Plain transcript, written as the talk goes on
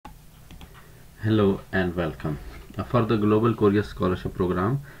Hello and welcome. For the Global Korea Scholarship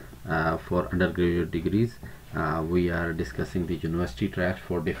Program for undergraduate degrees, we are discussing the university tracks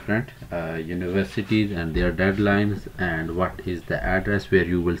for different universities and their deadlines, and what is the address where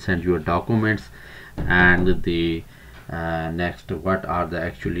you will send your documents, and the next, what are the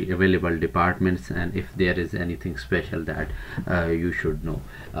actually available departments, and if there is anything special that you should know.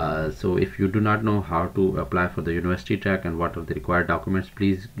 So if you do not know how to apply for the university track and what are the required documents,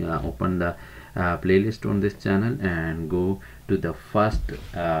 please open the playlist on this channel and go to the first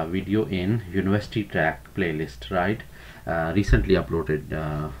video in university track playlist, right? Recently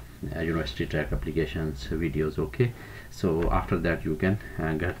uploaded university track applications videos. Okay, so after that you can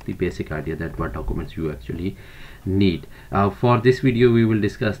get the basic idea that what documents you actually need. For this video we will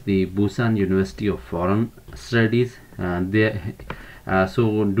discuss the Busan University of Foreign Studies.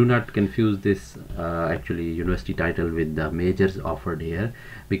 So do not confuse this actually university title with the majors offered here,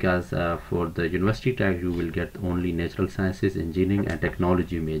 because for the university track you will get only natural sciences, engineering and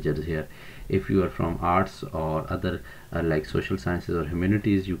technology majors here. If you are from arts or other like social sciences or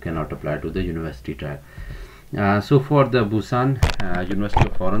humanities, you cannot apply to the university track. So for the Busan University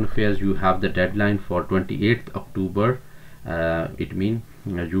of Foreign Affairs, you have the deadline for 28th October. It means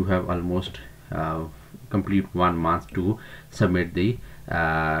you have almost complete 1 month to submit the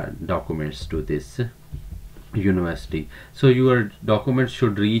documents to this university. So your documents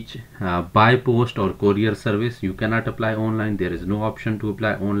should reach by post or courier service. You cannot apply online. There is no option to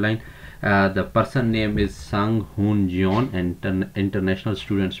apply online. The person name is Sang Hoon Jeon, International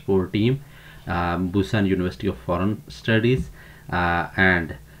Student Sport Team, Busan University of Foreign Studies,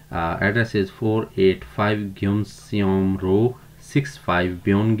 and address is 485 Gyeongseom Row, 65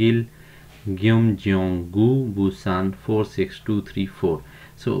 Byeongil, Gyeongju, Busan 46234.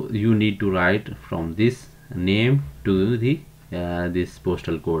 So you need to write from this name to the this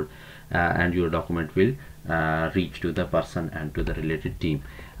postal code, and your document will reach to the person and to the related team.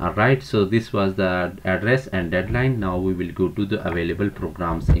 Alright, so this was the address and deadline. Now we will go to the available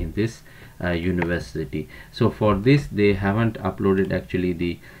programs in this university. So for this they haven't uploaded actually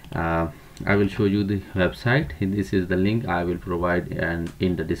the I will show you the website. This is the link I will provide and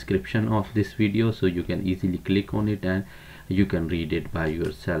in the description of this video, so you can easily click on it and you can read it by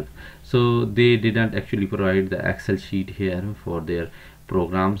yourself. So they didn't actually provide the Excel sheet here for their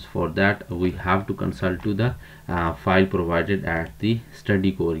programs. For that we have to consult to the file provided at the Study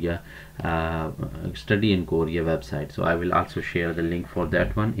in Korea website. So I will also share the link for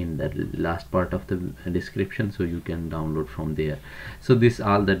that one in the last part of the description, so you can download from there. So this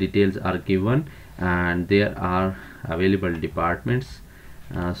all the details are given, and there are available departments.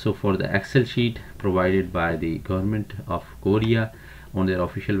 So for the Excel sheet provided by the government of Korea on their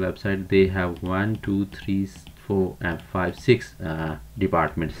official website, they have 1 2 3 4 and 5 6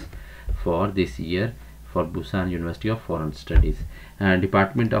 departments for this year for Busan University of Foreign Studies.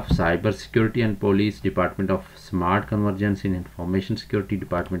 Department of Cyber Security and Police, Department of Smart Convergence in Information Security,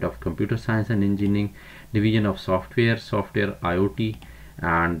 Department of Computer Science and Engineering, Division of Software IoT,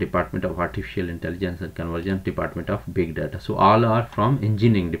 and Department of Artificial Intelligence and Convergence, Department of Big Data. So all are from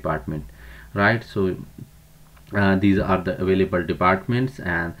engineering department, right? So these are the available departments,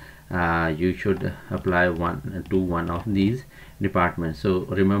 and you should apply one of these departments. So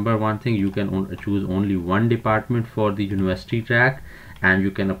remember one thing, you can choose only one department for the university track, and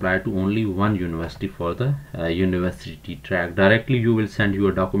you can apply to only one university for the university track. Directly you will send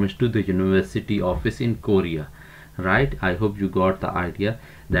your documents to the university office in Korea, right? I hope you got the idea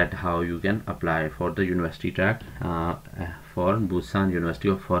that how you can apply for the university track for Busan University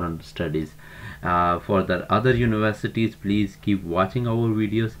of Foreign Studies. For the other universities, please keep watching our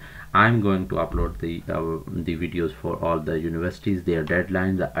videos. I'm going to upload the videos for all the universities, their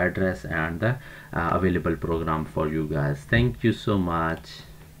deadline, the address, and the available program for you guys. Thank you so much.